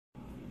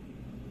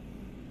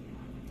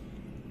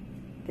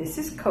This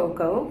is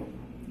Coco.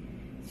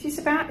 She's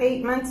about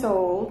 8 months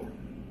old,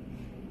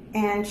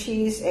 and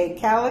she's a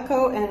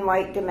calico and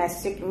white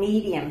domestic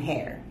medium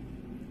hair.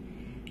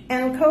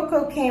 And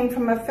Coco came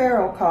from a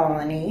feral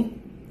colony,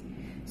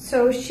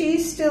 so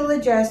she's still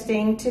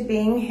adjusting to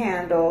being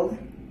handled.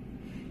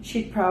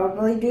 She'd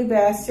probably do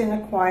best in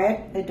a quiet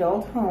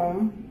adult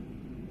home.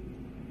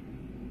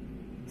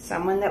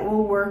 Someone that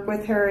will work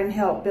with her and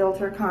help build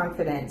her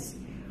confidence.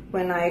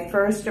 When I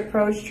first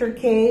approached her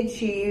cage,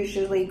 she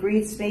usually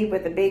greets me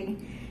with a big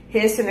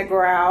hiss and a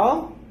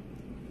growl.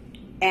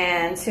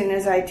 And as soon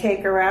as I take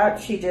her out,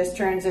 she just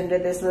turns into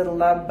this little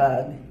love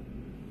bug.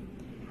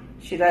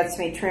 She lets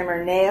me trim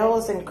her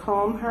nails and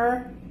comb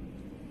her.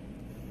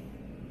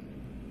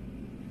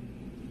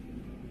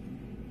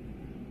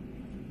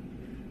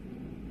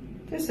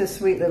 Just a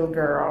sweet little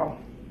girl.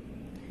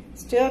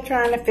 Still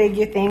trying to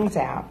figure things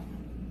out.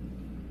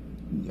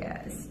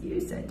 Yes,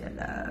 you're such a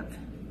love.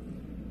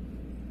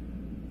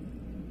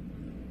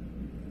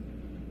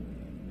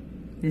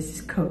 This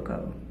is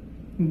Coco.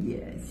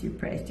 Yes, you're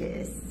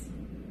precious.